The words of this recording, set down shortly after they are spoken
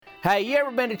Hey, you ever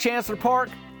been to Chancellor Park?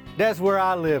 That's where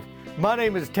I live. My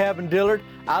name is Tavin Dillard.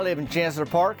 I live in Chancellor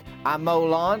Park. I mow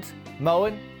lawns,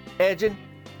 mowing, edging,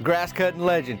 grass cutting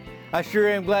legend. I sure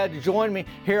am glad to join me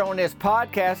here on this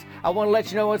podcast. I want to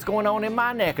let you know what's going on in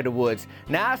my neck of the woods.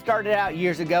 Now, I started out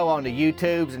years ago on the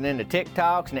YouTubes and then the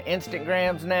TikToks and the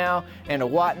Instagrams now and the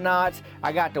whatnots.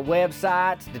 I got the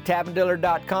websites, the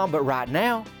TavinDillard.com, but right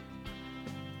now,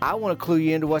 I want to clue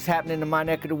you into what's happening in my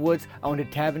neck of the woods on the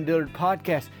Tavin Dillard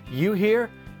podcast. You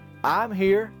here? I'm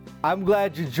here. I'm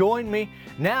glad you joined me.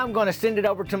 Now I'm going to send it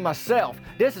over to myself.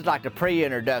 This is like the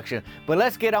pre-introduction, but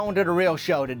let's get on to the real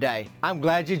show today. I'm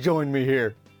glad you joined me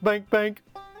here. Bank, bank.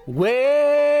 Welcome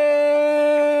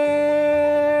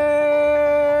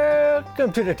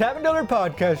to the Tavin Dillard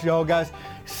podcast, y'all guys.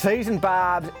 Season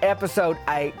 5, episode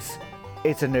 8.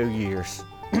 It's a New Year's.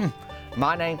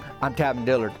 My name, I'm Tavin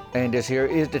Dillard, and this here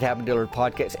is the Tavin Dillard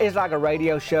podcast. It's like a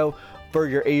radio show for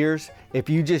your ears. If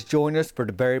you just joined us for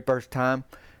the very first time,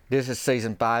 this is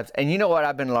season 5. And you know what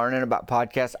I've been learning about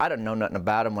podcasts? I didn't know nothing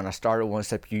about them when I started one,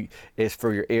 except it's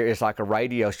for your ear. It's like a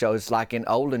radio show. It's like in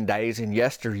olden days, in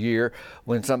yesteryear,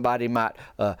 when somebody might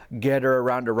gather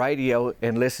around the radio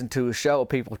and listen to a show of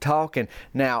people talking.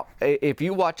 Now, if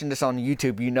you're watching this on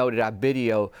YouTube, you know that I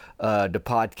video the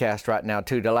podcast right now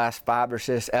too. The last 5 or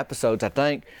 6 episodes, I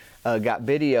think, got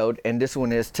videoed, and this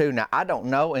one is too. Now, I don't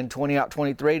know in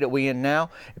 2023 that we in now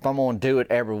if I'm going to do it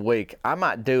every week. I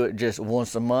might do it just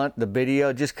once a month, the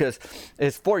video, just because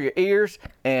it's for your ears,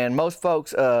 and most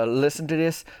folks listen to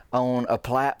this on a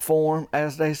platform,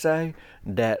 as they say,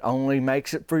 that only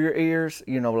makes it for your ears,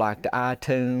 you know, like the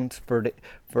iTunes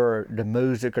for the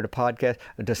music or the podcast,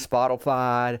 the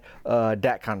Spotify,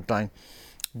 that kind of thing.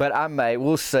 But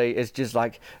we'll see. It's just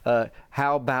like,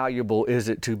 how valuable is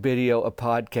it to video a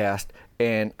podcast?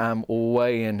 And I'm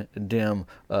weighing them,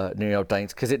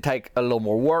 things, because it take a little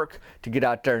more work to get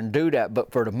out there and do that.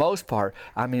 But for the most part,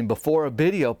 I mean, before a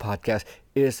video podcast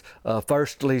is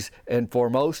firstly and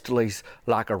foremostly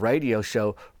like a radio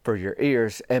show for your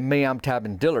ears. And me, I'm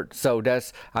Tavin Dillard. So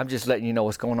I'm just letting you know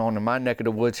what's going on in my neck of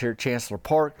the woods here at Chancellor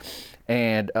Park.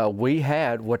 And we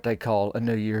had what they call a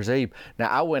New Year's Eve. Now,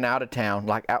 I went out of town,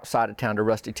 like outside of town, to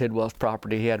Rusty Tidwell's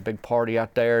property. He had a big party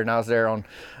out there, and I was there on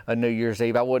a New Year's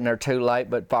Eve. I wasn't there too late,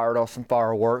 but fired off some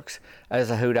fireworks as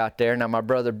a hoot out there. Now, my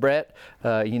brother Brett,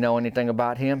 you know anything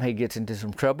about him, he gets into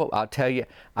some trouble. I'll tell you,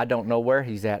 I don't know where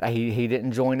he's at. He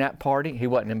didn't join that party. He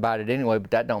wasn't invited anyway,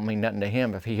 but that don't mean nothing to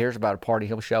him. If he hears about a party,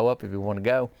 he'll show up if he want to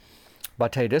go. But I'll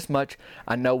tell you this much,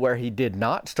 I know where he did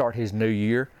not start his new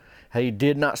year. He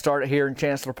did not start it here in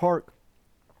Chancellor Park.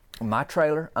 My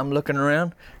trailer, I'm looking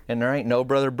around, and there ain't no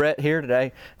brother Brett here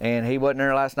today, and he wasn't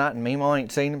there last night, and Mima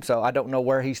ain't seen him, so I don't know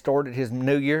where he started his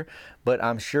new year, but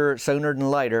I'm sure sooner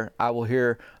than later I will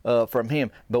hear from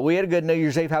him. But we had a good New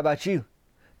Year's Eve. How about you?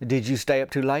 Did you stay up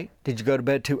too late? Did you go to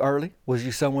bed too early? Was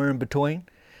you somewhere in between?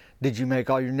 Did you make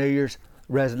all your New Year's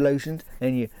resolutions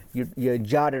and you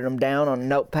jotted them down on a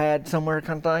notepad somewhere,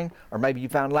 kind of thing? Or maybe you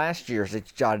found last year's that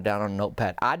you jotted down on a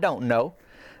notepad. I don't know.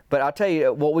 But I'll tell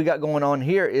you what we got going on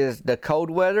here is the cold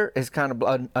weather is kind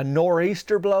of a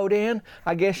nor'easter blowed in,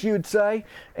 I guess you would say.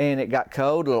 And it got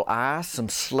cold, a little ice, some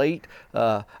sleet,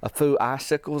 a few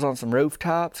icicles on some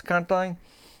rooftops, kind of thing.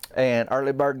 And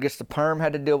early bird gets the perm,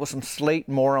 had to deal with some sleet,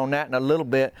 more on that in a little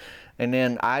bit. And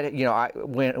then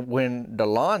when the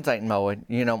lawns ain't mowing,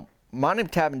 my name's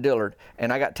Tavin Dillard,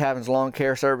 and I got Tavin's Lawn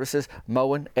Care Services,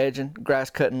 mowing, edging, grass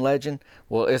cutting legend.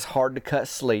 Well, it's hard to cut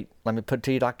sleet. Let me put it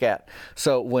to you like that.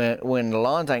 So when the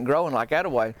lawns ain't growing like that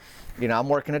away, I'm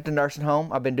working at the nursing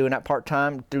home. I've been doing that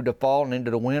part-time through the fall and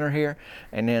into the winter here.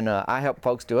 And then I help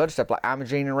folks do other stuff, like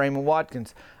Imogene and Raymond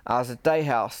Watkins. I was at their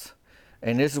house,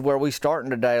 and this is where we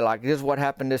starting today. Like, this is what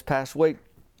happened this past week,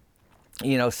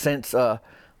 since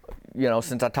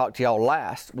I talked to y'all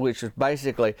last, which was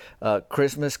basically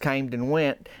Christmas came and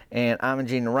went, and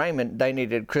Imogene and Raymond, they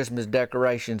needed Christmas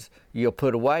decorations you'll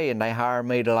put away, and they hired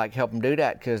me to help them do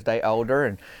that because they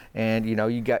older, and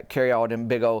you got carry all them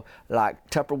big old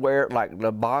Tupperware, the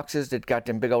boxes that got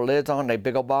them big old lids on, they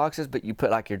big old boxes, but you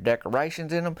put your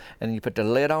decorations in them, and you put the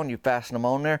lid on, you fasten them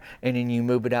on there, and then you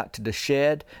move it out to the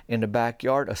shed in the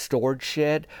backyard, a storage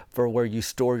shed for where you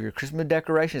store your Christmas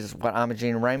decorations. Is what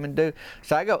Imogene and Raymond do.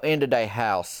 So I go into their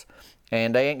house,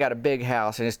 and they ain't got a big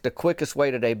house, and it's the quickest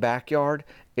way to their backyard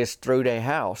is through their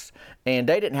house. And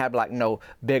they didn't have no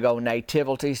big old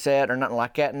nativity set or nothing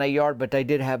like that in their yard, but they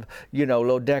did have,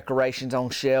 little decorations on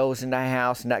shelves in their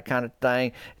house and that kind of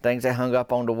thing, things they hung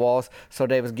up on the walls, so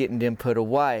they was getting them put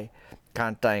away,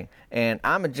 kind of thing. And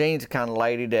Imogene's the kind of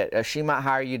lady that she might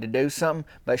hire you to do something,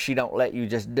 but she don't let you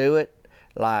just do it.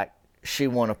 she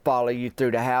want to follow you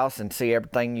through the house and see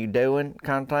everything you doing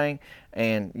kind of thing,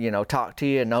 and, you know, talk to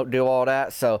you and don't do all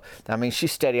that. So, I mean,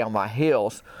 she's steady on my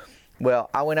heels.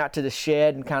 Well, I went out to the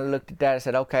shed and kind of looked at that and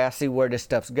said, okay, I see where this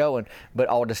stuff's going, but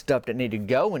all the stuff that need to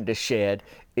go in the shed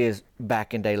is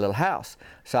back in their little house.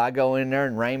 So I go in there,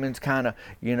 and Raymond's kind of,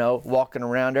 you know, walking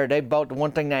around there. They both, the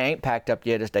one thing they ain't packed up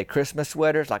yet is their Christmas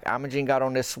sweaters. Like Imogene got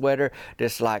on this sweater,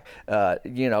 this like,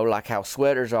 you know, like how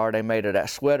sweaters are, they made of that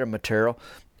sweater material.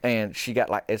 And she got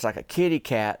like, it's like a kitty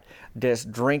cat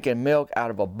just drinking milk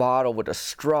out of a bottle with a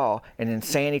straw, and then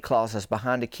Santa Claus is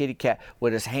behind the kitty cat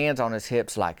with his hands on his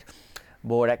hips like,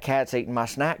 boy, that cat's eating my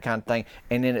snack kind of thing.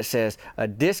 And then it says,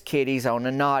 this kitty's on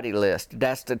the naughty list.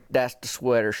 That's the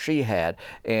sweater she had.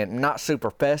 And not super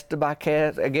festive by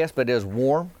cats, I guess, but it was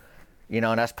warm. You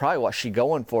know, and that's probably what she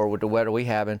going for with the weather we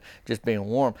having, just being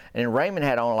warm. And Raymond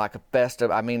had on like a festive,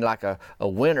 I mean like a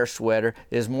winter sweater.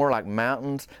 It's more like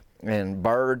mountains and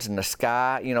birds in the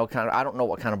sky, you know, kind of, I don't know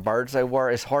what kind of birds they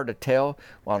were. It's hard to tell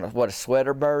what a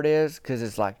sweater bird is, because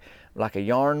it's like a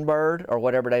yarn bird or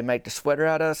whatever they make the sweater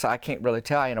out of. So I can't really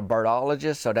tell. I ain't a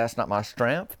birdologist, so that's not my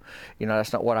strength. You know,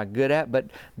 that's not what I'm good at. But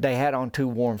they had on 2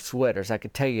 warm sweaters, I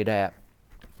could tell you that.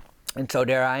 And so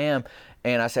there I am,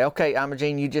 and I say, okay,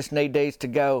 Imogene, you just need these to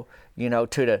go, you know,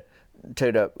 to the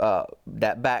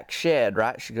that back shed,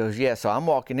 right? She goes, yeah. So I'm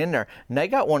walking in there, and they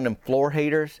got one of them floor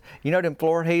heaters. You know them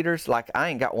floor heaters? Like, I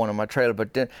ain't got one in my trailer,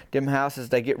 but them houses,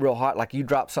 they get real hot. Like, you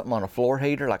drop something on a floor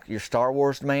heater, like your Star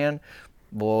Wars man,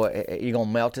 boy, you're gonna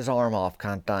melt his arm off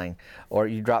kind of thing. Or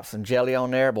you drop some jelly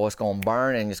on there, boy, it's gonna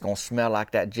burn, and it's gonna smell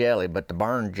like that jelly, but the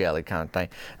burned jelly kind of thing.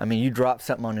 I mean, you drop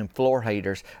something on them floor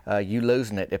heaters, you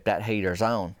losing it if that heater's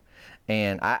on.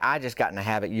 And I just got in the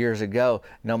habit years ago,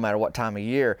 no matter what time of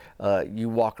year, you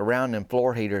walk around them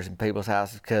floor heaters in people's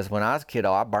houses, because when I was a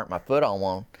kiddo, I burnt my foot on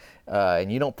one.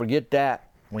 And you don't forget that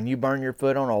when you burn your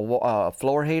foot on a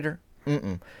floor heater.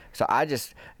 So I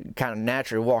just kind of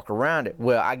naturally walk around it.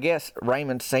 Well, I guess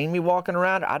Raymond seen me walking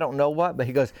around it. I don't know what, but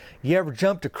he goes, you ever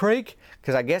jumped a creek?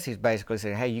 Because I guess he's basically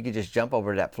saying, hey, you could just jump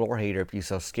over that floor heater if you're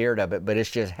so scared of it, but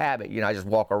it's just habit. You know, I just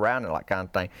walk around it like kind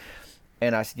of thing.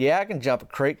 And I said, yeah, I can jump a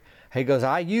creek. He goes,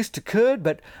 I used to could,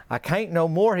 but I can't no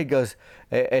more. He goes,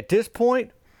 at this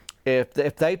point, if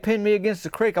they pin me against the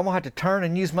creek, I'm going to have to turn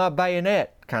and use my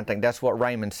bayonet kind of thing. That's what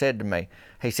Raymond said to me.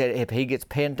 He said if he gets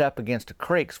pinned up against a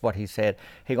creek, is what he said,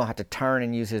 he's going to have to turn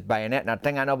and use his bayonet. Now, the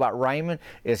thing I know about Raymond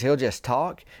is he'll just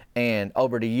talk, and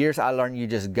over the years, I learned you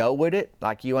just go with it.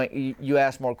 Like, you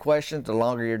ask more questions, the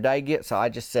longer your day gets. So I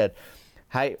just said,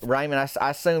 hey, Raymond, I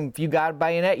assume if you got a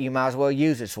bayonet, you might as well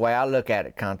use it. It's the way I look at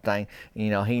it kind of thing. You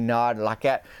know, he nodded like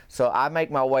that. So I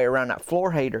make my way around that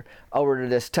floor heater over to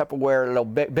this Tupperware little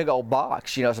big old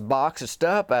box. You know, it's a box of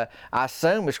stuff. I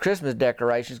assume it's Christmas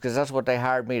decorations, because that's what they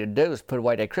hired me to do, is put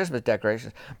away their Christmas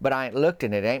decorations. But I ain't looked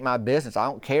in it. It ain't my business. I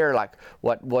don't care like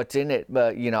what's in it.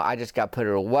 But, you know, I just got to put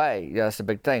it away. That's the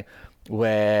big thing.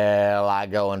 Well, I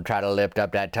go and try to lift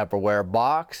up that Tupperware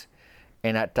box,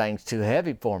 and that thing's too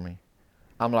heavy for me.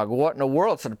 I'm like, what in the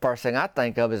world? So the first thing I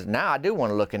think of is, now I do want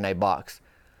to look in their box.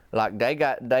 Like, they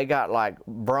got like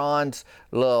bronze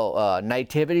little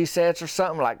nativity sets or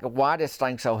something. Like, why this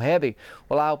thing so heavy?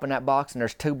 Well, I open that box, and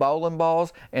there's 2 bowling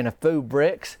balls and a few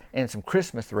bricks and some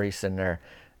Christmas wreaths in there.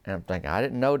 And I'm thinking, I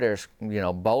didn't know there's, you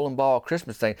know, bowling ball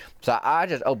Christmas thing. So I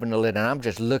just opened the lid, and I'm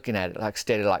just looking at it like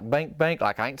steady, like bank,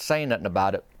 like I ain't saying nothing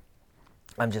about it.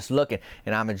 I'm just looking,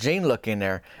 and Imogene look in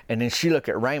there, and then she look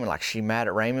at Raymond like she mad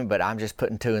at Raymond, but I'm just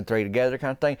putting 2 and 3 together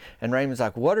kind of thing. And Raymond's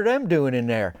like, what are them doing in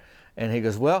there? And he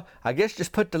goes, well, I guess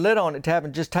just put the lid on it, Tab,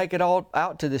 and just take it all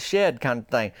out to the shed kind of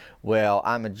thing. Well,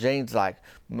 Imogene's like,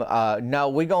 no,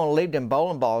 we're going to leave them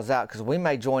bowling balls out, because we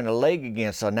may join a league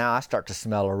again. So now I start to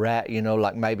smell a rat, you know,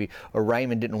 like maybe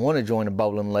Raymond didn't want to join a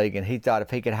bowling league, and he thought if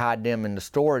he could hide them in the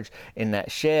storage in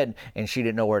that shed, and she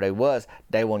didn't know where they was,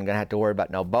 they wasn't going to have to worry about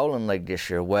no bowling league this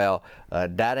year. Well,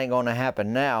 that ain't going to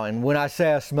happen now. And when I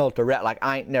say I smelt a rat, like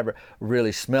I ain't never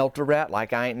really smelt a rat.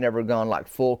 Like I ain't never gone like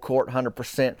full court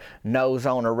 100% nose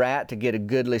on a rat to get a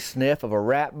goodly sniff of a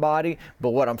rat body. But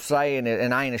what I'm saying is,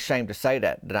 and I ain't ashamed to say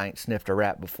that I ain't sniffed a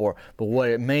rat before, but what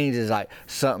it means is like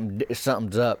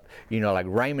something's up. You know, like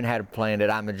Raymond had a plan that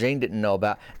Imogene didn't know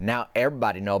about. Now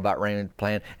everybody know about Raymond's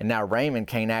plan, and now Raymond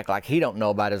can't act like he don't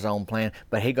know about his own plan,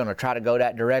 but he gonna try to go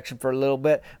that direction for a little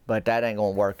bit, but that ain't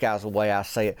gonna work out the way I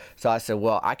see it. So I said,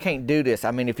 well, I can't do this. I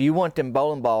mean, if you want them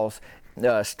bowling balls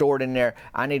stored in there,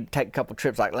 I need to take a couple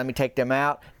trips. Like, let me take them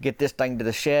out, get this thing to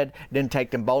the shed, then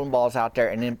take them bowling balls out there,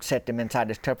 and then set them inside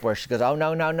this Tupperware. She goes, oh,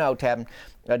 no, Tabin.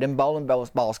 Them bowling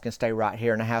balls can stay right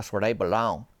here in the house where they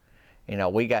belong. You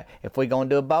know, if we gonna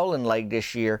do a bowling league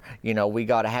this year, you know, we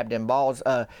got to have them balls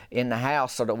in the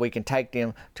house so that we can take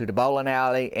them to the bowling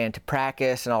alley and to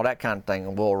practice and all that kind of thing.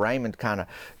 And well, Raymond kind of,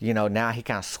 you know, now he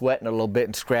kind of sweating a little bit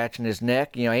and scratching his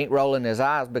neck. You know, he ain't rolling his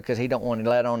eyes because he don't want to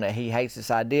let on that he hates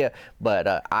this idea.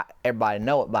 But everybody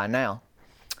know it by now.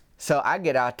 So I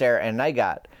get out there and they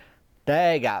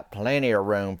got plenty of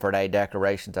room for their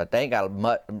decorations. They ain't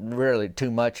got really too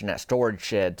much in that storage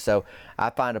shed. So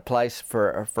I find a place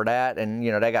for that, and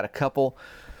you know they got a couple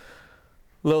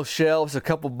little shelves, a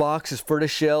couple boxes for the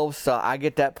shelves. So I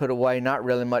get that put away. Not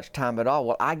really much time at all.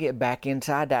 Well, I get back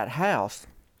inside that house,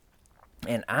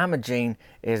 and Imogene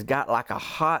has got like a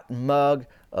hot mug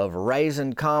of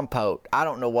raisin compote. I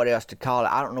don't know what else to call it.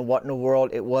 I don't know what in the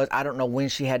world it was. I don't know when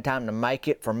she had time to make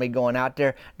it for me going out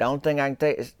there. The only thing I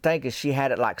can think is she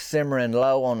had it like simmering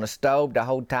low on the stove the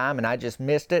whole time and I just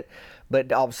missed it.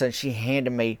 But all of a sudden she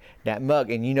handed me that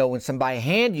mug. And you know when somebody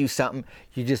hands you something,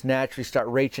 you just naturally start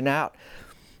reaching out.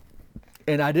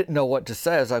 And I didn't know what to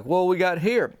say. I was like, well, we got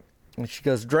here. And she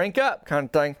goes, drink up kind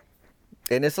of thing.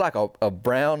 And it's like a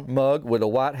brown mug with a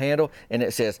white handle, and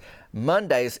it says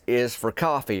Mondays is for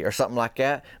coffee or something like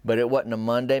that. But it wasn't a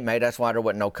Monday. Maybe that's why there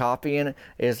wasn't no coffee in it.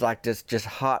 It's like this just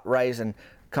hot raisin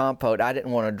compote. I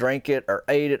didn't want to drink it or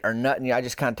eat it or nothing. I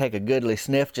just kind of take a goodly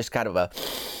sniff, just kind of a,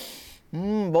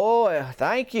 boy,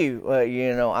 thank you.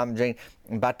 You know, I'm Gene.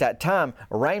 About that time,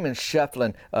 Raymond's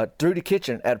shuffling through the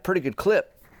kitchen at a pretty good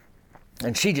clip,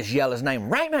 and she just yelled his name,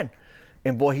 Raymond.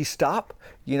 And boy, he stopped,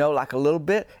 you know, like a little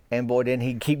bit. And boy, then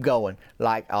he'd keep going.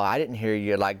 Like, oh, I didn't hear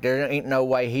you. Like, there ain't no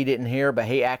way he didn't hear, but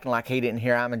he acting like he didn't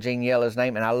hear Imogene yell his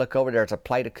name. And I look over, there's a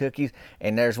plate of cookies,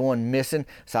 and there's one missing.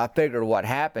 So I figured what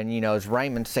happened, you know, is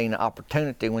Raymond seen an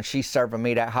opportunity when she's serving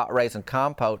me that hot raisin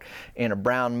compote in a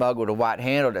brown mug with a white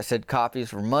handle that said coffees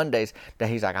for Mondays, that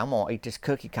he's like, I'm going to eat this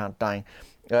cookie kind of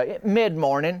thing.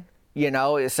 Mid-morning. You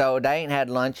know, so they ain't had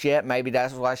lunch yet. Maybe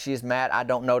that's why she's mad. I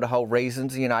don't know the whole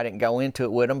reasons. You know, I didn't go into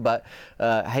it with him, but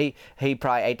he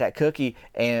probably ate that cookie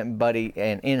and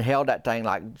inhaled that thing,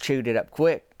 like chewed it up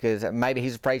quick, because maybe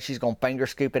he's afraid she's gonna finger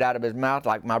scoop it out of his mouth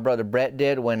like my brother Brett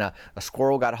did when a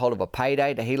squirrel got a hold of a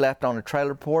payday that he left on the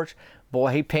trailer porch.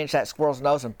 Boy, he pinched that squirrel's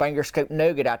nose and finger scooped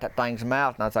nougat out that thing's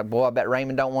mouth. And I was like, boy, I bet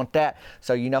Raymond don't want that.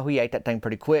 So, you know, he ate that thing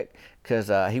pretty quick because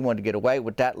he wanted to get away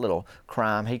with that little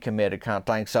crime he committed kind of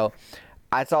thing. So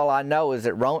that's all I know is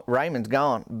that Raymond's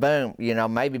gone. Boom. You know,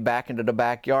 maybe back into the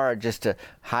backyard just to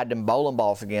hide them bowling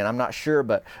balls again. I'm not sure,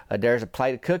 but there's a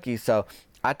plate of cookies. So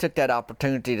I took that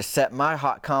opportunity to set my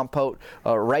hot compote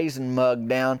raisin mug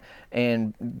down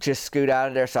and just scoot out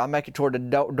of there. So I make it toward the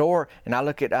door, and I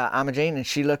look at Imogene, and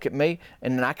she look at me,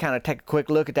 and then I kind of take a quick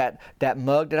look at that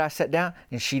mug that I set down,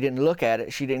 and she didn't look at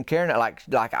it. She didn't care,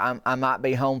 like I might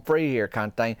be home free here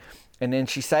kind of thing. And then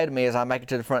she say to me as I make it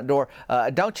to the front door,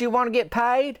 don't you want to get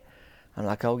paid? I'm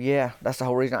like, oh yeah, that's the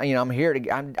whole reason. You know, I'm here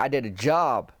I did a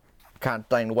job kind of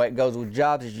thing. The way it goes with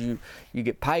jobs is you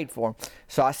get paid for them.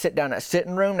 So I sit down in that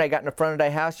sitting room they got in the front of their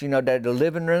house. You know that the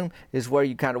living room is where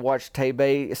you kind of watch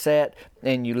TV set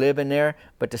and you live in there,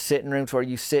 but the sitting room's where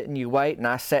you sit and you wait. And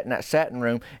I sat in that sitting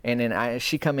room, and then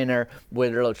she come in there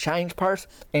with her little change purse,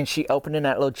 and she opened in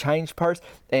that little change purse,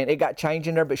 and it got change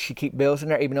in there, but she keep bills in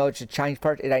there. Even though it's a change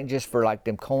purse, it ain't just for like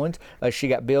them coins. She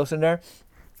got bills in there.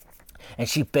 And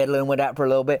she fiddling with that for a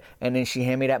little bit, and then she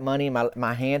hand me that money in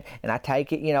my hand, and I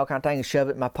take it, you know, kind of thing, and shove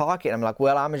it in my pocket. I'm like,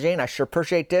 well, Imogene, I sure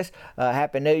appreciate this.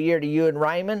 Happy New Year to you and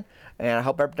Raymond, and I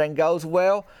hope everything goes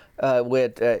well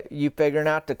with you figuring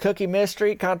out the cookie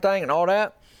mystery kind of thing and all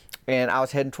that. And I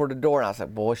was heading toward the door, and I was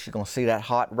like, boy, she's going to see that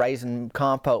hot raisin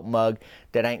compote mug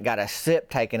that ain't got a sip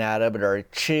taken out of it or a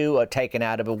chew or taken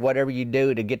out of it, whatever you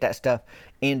do to get that stuff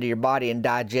into your body and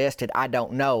digest it. I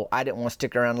don't know. I didn't want to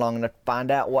stick around long enough to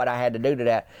find out what I had to do to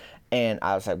that. And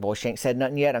I was like, boy, she ain't said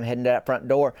nothing yet. I'm heading to that front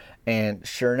door. And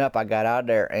sure enough, I got out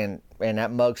there, and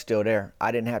that mug's still there.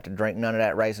 I didn't have to drink none of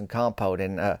that raisin compote.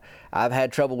 And I've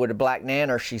had trouble with a black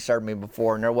nanner she served me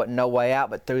before, and there wasn't no way out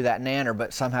but through that nanner.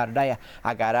 But somehow today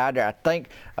I got out there. I think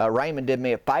Raymond did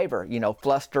me a favor, you know,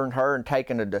 flustering her and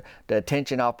taking the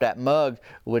attention off that mug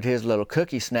with his little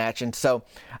cookie snatching. So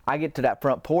I get to that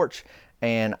front porch,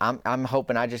 and I'm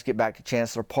hoping I just get back to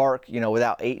Chancellor Park, you know,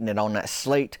 without eating it on that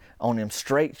slate, on them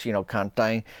streets, you know, kind of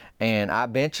thing. And I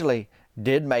eventually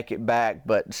did make it back.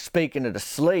 But speaking of the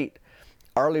sleet,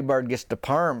 early bird gets the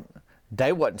perm.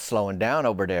 They wasn't slowing down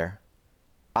over there.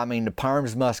 I mean, the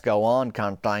perms must go on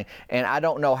kind of thing. And I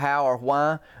don't know how or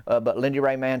why, but Lindy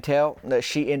Ray Mantell,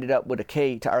 she ended up with a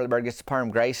key to Early Bird Gets the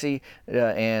Perm. Gracie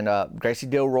and Gracie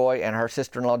Dilroy and her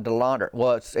sister-in-law Delandra.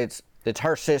 Well, it's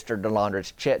her sister Delandra.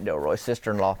 It's Chet Dilroy's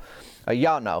sister-in-law.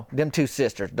 Y'all know them two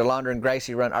sisters, Delandra and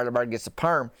Gracie, run Early Bird Gets the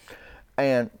Perm.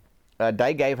 and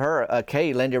they gave her a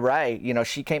key, Lindy Ray. You know,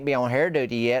 she can't be on hair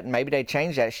duty yet, and maybe they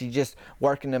changed that. She's just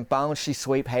working them phones. She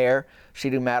sweep hair. She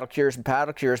do manicures and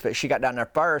pedicures, but she got down there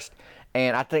first.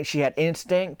 And I think she had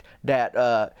instinct that,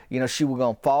 she was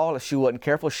going to fall if she wasn't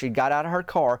careful. She got out of her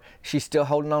car. She's still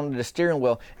holding on to the steering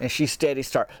wheel, and she steady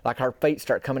like her feet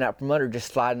start coming out from under,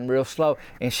 just sliding real slow.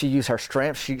 And she used her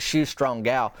strength. She's a strong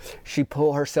gal. She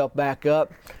pulled herself back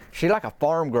up. She's like a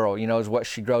farm girl, is what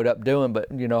she growed up doing. But,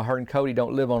 her and Cody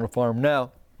don't live on the farm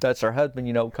now. That's her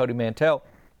husband, Cody Mantell.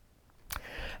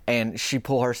 And she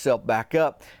pulled herself back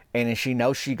up. And then she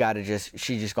knows she's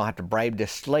just gonna have to brave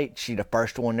this slate. She the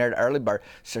first one there, the early bird.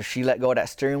 So she let go of that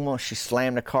steering wheel, she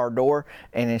slammed the car door,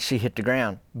 and then she hit the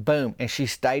ground. Boom, and she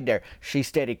stayed there. She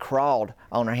steady crawled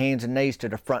on her hands and knees to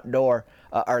the front door.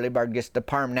 Early bird gets the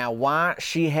perm. Now, why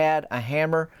she had a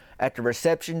hammer at the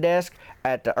reception desk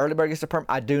at the early bird gets the perm,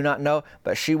 I do not know.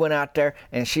 But she went out there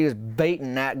and she was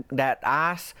beating that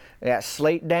ice, that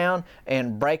sleet down,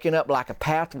 and breaking up like a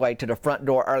pathway to the front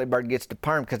door. Early bird gets the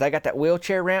perm because they got that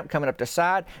wheelchair ramp coming up the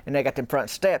side, and they got them front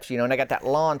steps, and they got that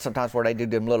lawn sometimes where they do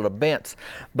them little events.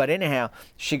 But anyhow,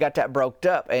 she got that broked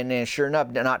up, and then sure enough,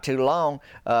 not too long,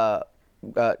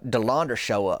 DeLaunder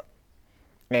show up.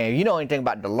 And you know anything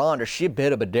about DeLaunder, she a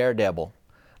bit of a daredevil.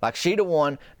 Like, she the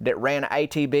one that ran an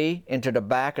ATV into the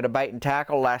back of the bait and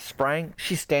tackle last spring.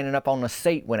 She's standing up on the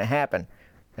seat when it happened.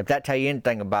 If that tell you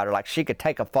anything about her, like, she could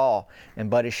take a fall, and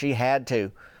buddy, she had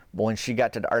to. But when she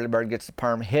got to the early bird gets the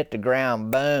perm, hit the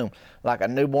ground, boom, like a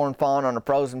newborn fawn on a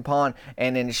frozen pond,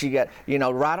 and then she got,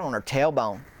 right on her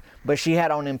tailbone. But she had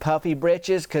on them puffy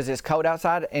breeches because it's cold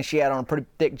outside, and she had on a pretty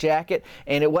thick jacket,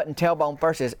 and it wasn't tailbone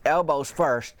first, it's elbows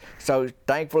first. So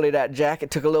thankfully that jacket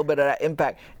took a little bit of that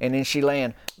impact, and then she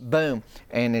landed, boom,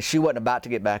 and then she wasn't about to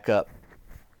get back up.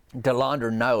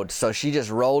 DeLaunder knowed, so she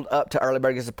just rolled up to early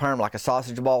bird gets the perm like a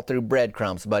sausage ball through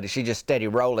breadcrumbs, buddy. She just steady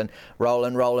rolling,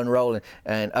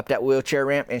 and up that wheelchair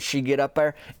ramp, and she get up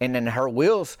there, and then her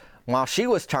wheels, while she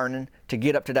was turning to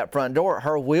get up to that front door,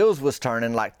 her wheels was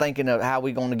turning, like thinking of how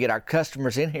we going to get our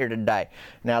customers in here today.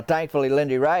 Now, thankfully,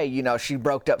 Lindy Ray, she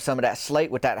broke up some of that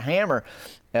slate with that hammer,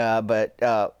 but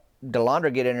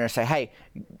DeLaunder get in there and say, hey,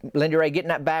 Lindy Ray, get in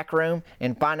that back room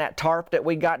and find that tarp that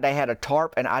we got. They had a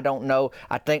tarp, and I don't know,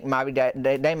 I think maybe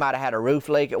they might have had a roof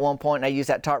leak at one point, and they used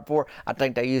that tarp for. I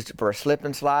think they used it for a slip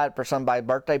and slide for somebody's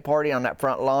birthday party on that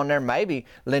front lawn there. Maybe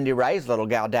Lindy Ray's little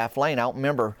gal, Daff Lane. I don't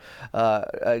remember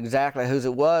exactly whose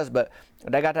it was, but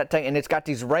they got that thing, and it's got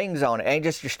these rings on it. It ain't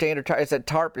just your standard tarp. It's a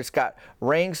tarp. It's got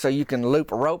rings so you can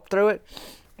loop a rope through it.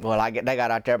 Well, they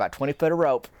got out there about 20 foot of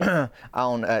rope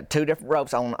on two different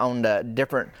ropes on the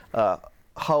different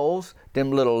holes,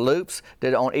 them little loops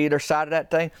that on either side of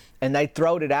that thing, and they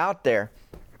throwed it out there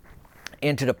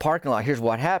into the parking lot. Here's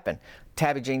what happened.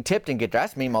 Tabby Jean Tipton get there.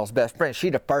 That's Meemaw's best friend. She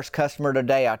the first customer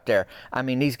today out there. I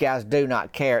mean, these guys do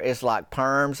not care. It's like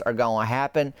perms are going to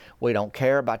happen. We don't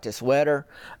care about this weather.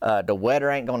 The weather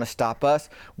ain't going to stop us.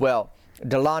 Well,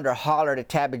 DeLaunder hollered at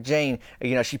Tabby Jean.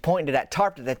 She pointed to that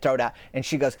tarp that they throwed out, and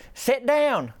she goes, sit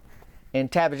down.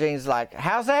 And Tabby Jean's like,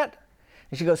 how's that?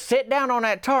 And she goes, sit down on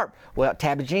that tarp. Well,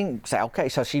 Tabby Jean said, okay.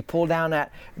 So she pulled down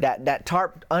that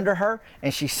tarp under her,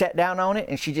 and she sat down on it,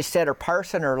 and she just set her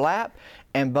purse in her lap.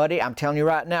 And buddy, I'm telling you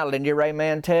right now, Lindy Ray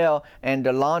Mantell and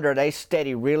DeLaunder, they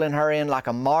steady reeling her in like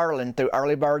a marlin through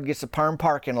early bird gets the perm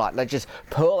parking lot. They're just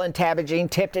pulling Tabby Jean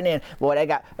Tipton in. Boy, they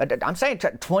got, I'm saying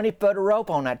 20 foot of rope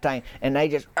on that thing, and they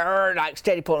just like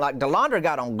steady pulling. Like DeLaunder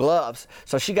got on gloves,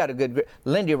 so she got a good grip.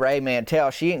 Lindy Ray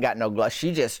Mantell, she ain't got no gloves.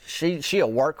 She a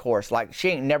workhorse. Like, she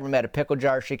ain't never met a pickle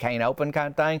jar she can't open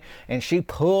kind of thing, and she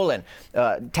pulling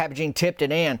Tabby Jean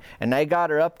Tipton in, and they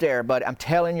got her up there. But I'm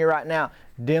telling you right now,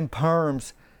 them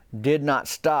perms did not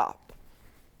stop.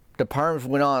 The perms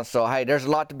went on. So, hey, there's a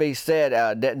lot to be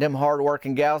said. Them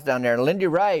hard-working gals down there. And Lindy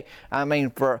Ray, I mean,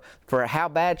 for how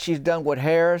bad she's done with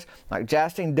hairs, like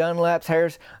Justine Dunlap's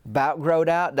hair's about growed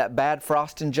out, that bad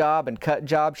frosting job and cut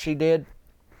job she did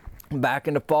back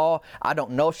in the fall. I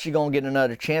don't know if she's going to get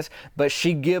another chance, but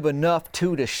she give enough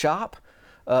to the shop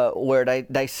where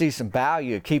they see some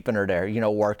value of keeping her there,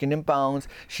 working them phones.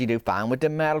 She do fine with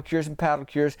them manicures and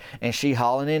pedicures, and she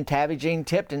hauling in Tabby Jean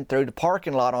Tipton through the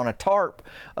parking lot on a tarp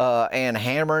and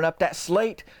hammering up that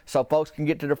slate so folks can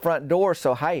get to the front door.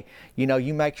 So, hey,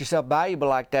 you make yourself valuable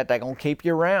like that, they're going to keep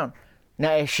you around.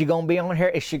 Now, is she going to be on here?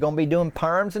 Is she going to be doing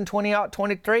perms in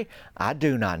 2023? I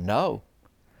do not know.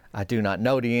 I do not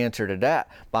know the answer to that.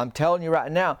 But I'm telling you right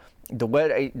now, the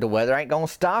weather ain't going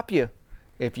to stop you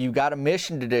if you got a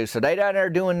mission to do. So they down there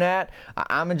doing that.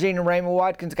 Imogene and Raymond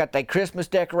Watkins got their Christmas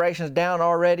decorations down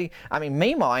already. I mean,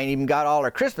 Meemaw ain't even got all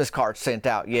her Christmas cards sent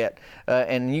out yet.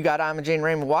 And you got Imogene and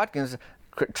Raymond Watkins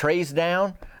trees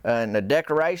down and the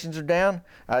decorations are down.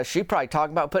 She probably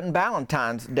talking about putting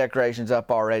Valentine's decorations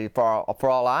up already for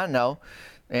all I know.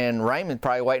 And Raymond's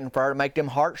probably waiting for her to make them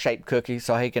heart-shaped cookies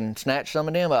so he can snatch some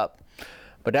of them up.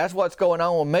 But that's what's going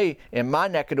on with me in my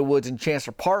neck of the woods in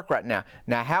Chancellor Park right now.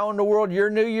 Now, how in the world your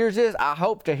New Year's is, I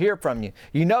hope to hear from you.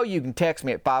 You know you can text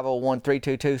me at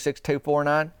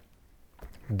 501-322-6249.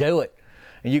 Do it.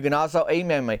 And you can also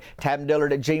email me,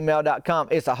 tabandillard@gmail.com.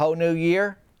 It's a whole new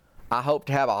year. I hope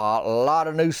to have a lot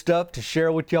of new stuff to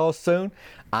share with y'all soon.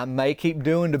 I may keep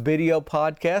doing the video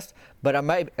podcast, but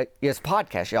it's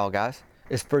podcast, y'all guys.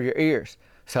 It's for your ears.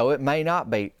 So it may not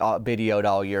be videoed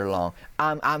all year long.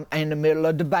 I'm in the middle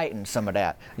of debating some of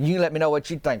that. You can let me know what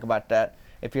you think about that.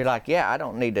 If you're like, yeah, I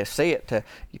don't need to see it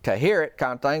to hear it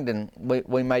kind of thing, then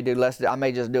we may do less. I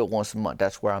may just do it once a month.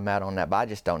 That's where I'm at on that, but I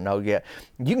just don't know yet.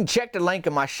 You can check the link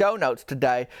in my show notes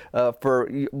today for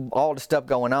all the stuff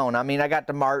going on. I mean, I got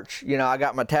the merch. You know, I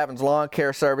got my Tavin's Lawn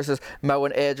Care Services,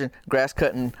 mowing, edging, grass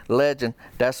cutting legend.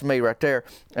 That's me right there.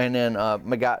 And then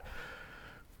we got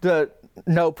the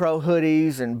No Pro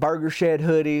hoodies and Burger Shed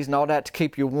hoodies and all that to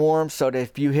keep you warm, so that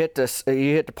if you hit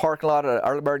the parking lot of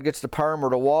Early Bird Gets the Perm or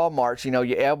the Walmarts, you know,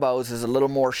 your elbows is a little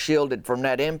more shielded from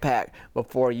that impact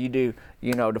before you do,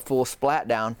 you know, the full splat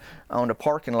down on the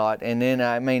parking lot. And then,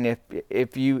 I mean,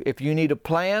 if you need a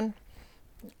plan,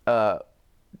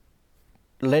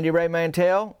 Lindy Ray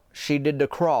Mantell, she did the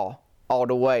crawl all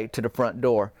the way to the front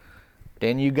door.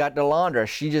 Then you got the laundress,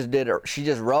 she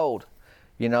just rolled.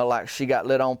 You know, like she got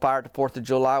lit on fire at the 4th of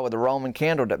July with a Roman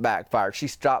candle that backfired. She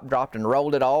stopped, dropped, and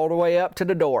rolled it all the way up to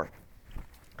the door.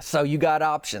 So you got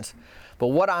options. But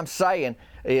what I'm saying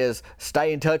is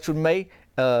stay in touch with me,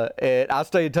 and I'll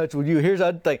stay in touch with you. Here's the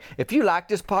other thing. If you like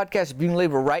this podcast, if you can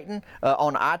leave a rating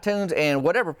on iTunes and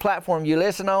whatever platform you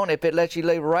listen on, if it lets you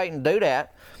leave a rating, do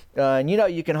that. And you know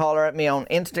you can holler at me on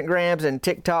Instagrams and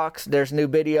TikToks. There's new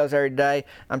videos every day.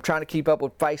 I'm trying to keep up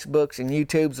with Facebooks and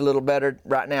YouTubes a little better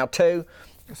right now too.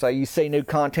 So you see new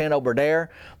content over there.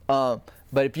 But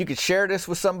if you could share this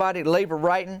with somebody, leave a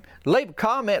rating, leave a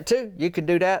comment too. You can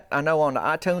do that. I know on the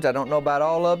iTunes, I don't know about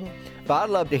all of them, but I'd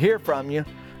love to hear from you,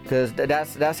 because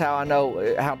that's how I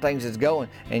know how things is going.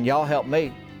 And y'all help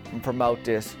me promote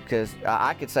this, because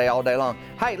I could say all day long,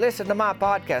 hey, listen to my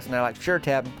podcast. And they're like, sure,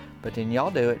 Tavin. But then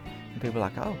y'all do it, and people are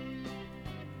like, oh,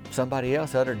 somebody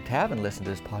else other than Tavin listened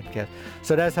to this podcast.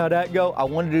 So that's how that go. I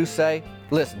wanted to say,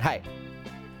 listen, hey,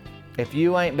 if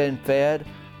you ain't been fed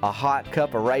a hot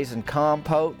cup of raisin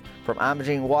compote from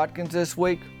Imogene Watkins this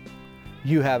week,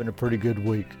 you having a pretty good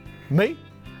week. Me?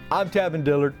 I'm Tavin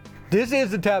Dillard. This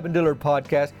is the Tavin Dillard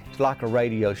Podcast. It's like a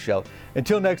radio show.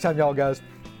 Until next time, y'all guys,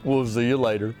 we'll see you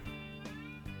later.